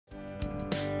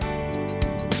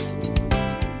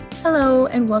Hello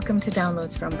and welcome to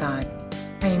Downloads from God.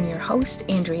 I am your host,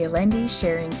 Andrea Lendy,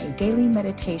 sharing a daily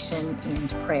meditation and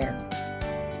prayer.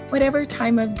 Whatever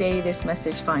time of day this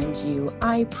message finds you,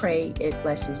 I pray it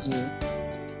blesses you.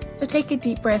 So take a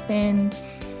deep breath in,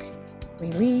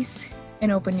 release,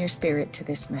 and open your spirit to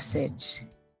this message.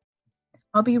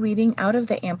 I'll be reading out of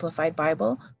the Amplified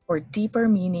Bible for deeper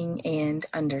meaning and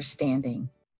understanding.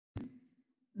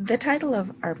 The title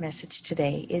of our message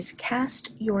today is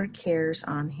Cast Your Cares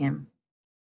on Him.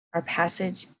 Our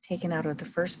passage taken out of the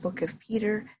first book of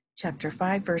Peter, chapter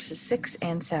 5, verses 6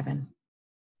 and 7.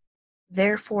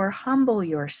 Therefore, humble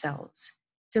yourselves,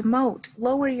 demote,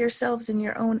 lower yourselves in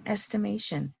your own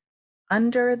estimation,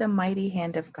 under the mighty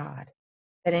hand of God,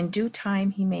 that in due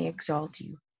time he may exalt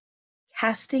you,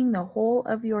 casting the whole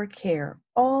of your care,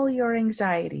 all your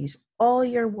anxieties, all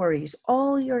your worries,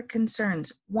 all your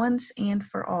concerns, once and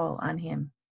for all on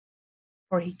him.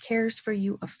 For he cares for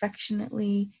you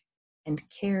affectionately and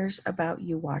cares about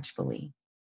you watchfully.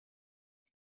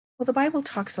 Well, the Bible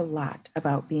talks a lot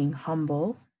about being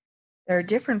humble. There are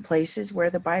different places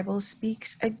where the Bible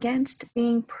speaks against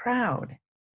being proud,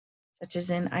 such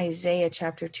as in Isaiah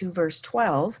chapter 2, verse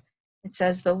 12. It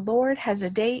says, "The Lord has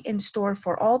a day in store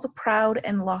for all the proud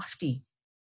and lofty,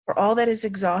 for all that is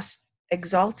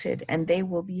exalted, and they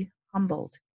will be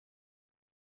humbled."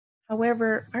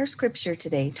 However, our scripture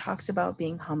today talks about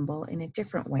being humble in a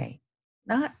different way.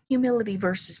 Not humility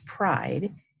versus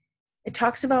pride. It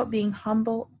talks about being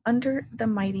humble under the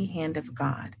mighty hand of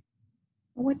God.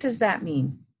 What does that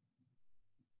mean?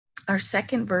 Our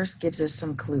second verse gives us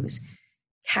some clues.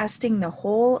 Casting the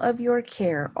whole of your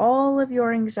care, all of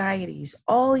your anxieties,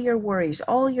 all your worries,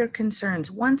 all your concerns,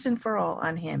 once and for all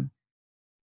on him.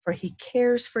 For he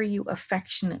cares for you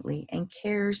affectionately and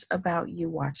cares about you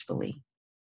watchfully.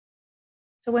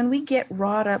 So when we get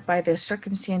wrought up by the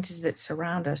circumstances that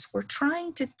surround us, we're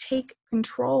trying to take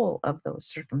control of those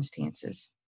circumstances.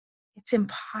 It's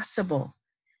impossible.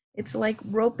 It's like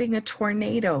roping a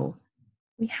tornado.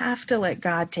 We have to let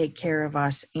God take care of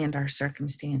us and our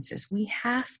circumstances. We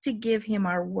have to give him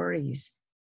our worries,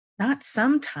 not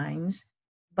sometimes,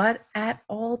 but at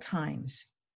all times.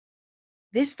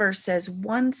 This verse says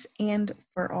once and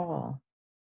for all.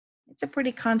 It's a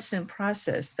pretty constant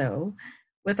process, though.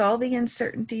 With all the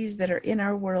uncertainties that are in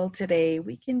our world today,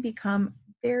 we can become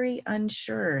very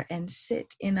unsure and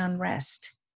sit in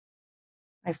unrest.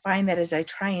 I find that as I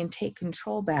try and take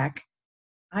control back,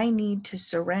 I need to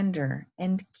surrender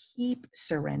and keep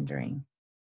surrendering.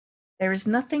 There is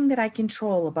nothing that I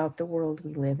control about the world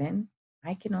we live in.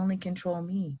 I can only control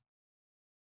me.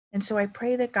 And so I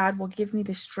pray that God will give me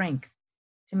the strength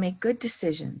to make good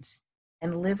decisions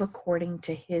and live according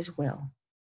to his will.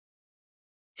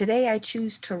 Today, I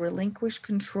choose to relinquish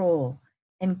control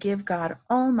and give God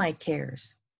all my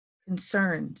cares,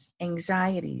 concerns,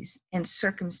 anxieties, and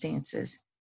circumstances,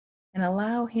 and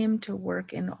allow him to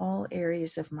work in all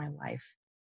areas of my life.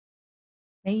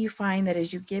 May you find that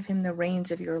as you give him the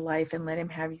reins of your life and let him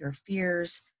have your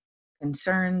fears,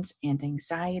 concerns, and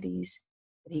anxieties,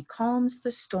 that he calms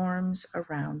the storms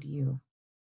around you.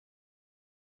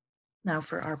 Now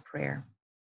for our prayer.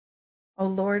 O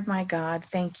Lord, my God,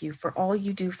 thank you for all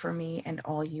you do for me and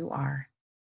all you are.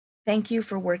 Thank you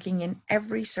for working in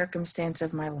every circumstance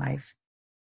of my life.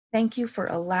 Thank you for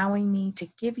allowing me to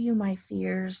give you my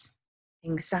fears,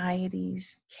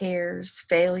 anxieties, cares,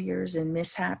 failures, and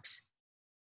mishaps.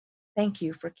 Thank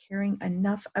you for caring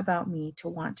enough about me to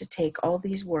want to take all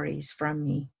these worries from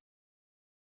me.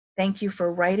 Thank you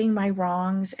for righting my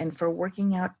wrongs and for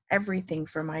working out everything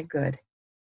for my good.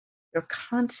 Your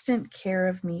constant care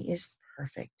of me is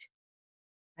perfect.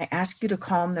 I ask you to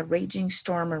calm the raging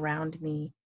storm around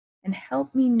me and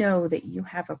help me know that you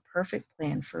have a perfect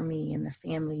plan for me and the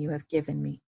family you have given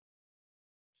me.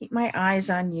 Keep my eyes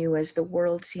on you as the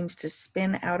world seems to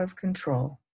spin out of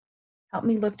control. Help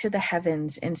me look to the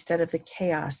heavens instead of the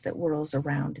chaos that whirls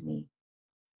around me.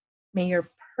 May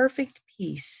your perfect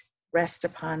peace rest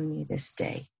upon me this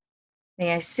day.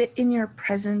 May I sit in your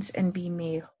presence and be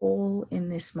made whole in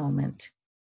this moment.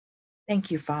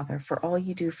 Thank you, Father, for all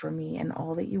you do for me and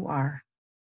all that you are.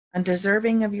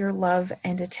 Undeserving of your love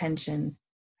and attention,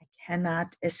 I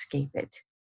cannot escape it.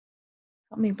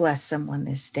 Help me bless someone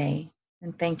this day,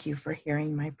 and thank you for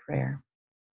hearing my prayer.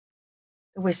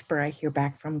 The whisper I hear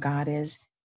back from God is,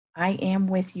 I am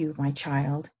with you, my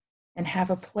child, and have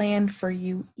a plan for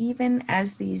you even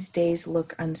as these days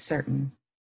look uncertain.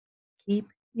 Keep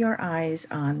your eyes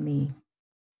on me.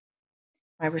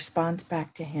 My response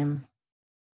back to him,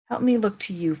 help me look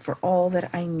to you for all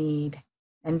that I need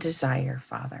and desire,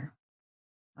 Father.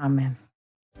 Amen.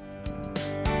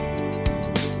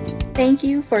 Thank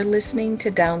you for listening to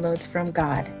Downloads from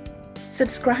God.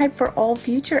 Subscribe for all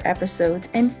future episodes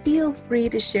and feel free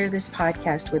to share this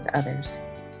podcast with others.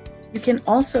 You can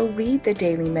also read the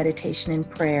daily meditation and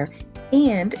prayer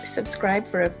and subscribe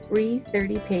for a free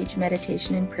 30-page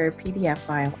meditation and prayer PDF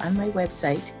file on my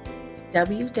website,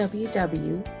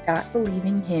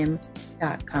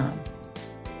 www.believinghim.com.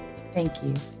 Thank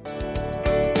you.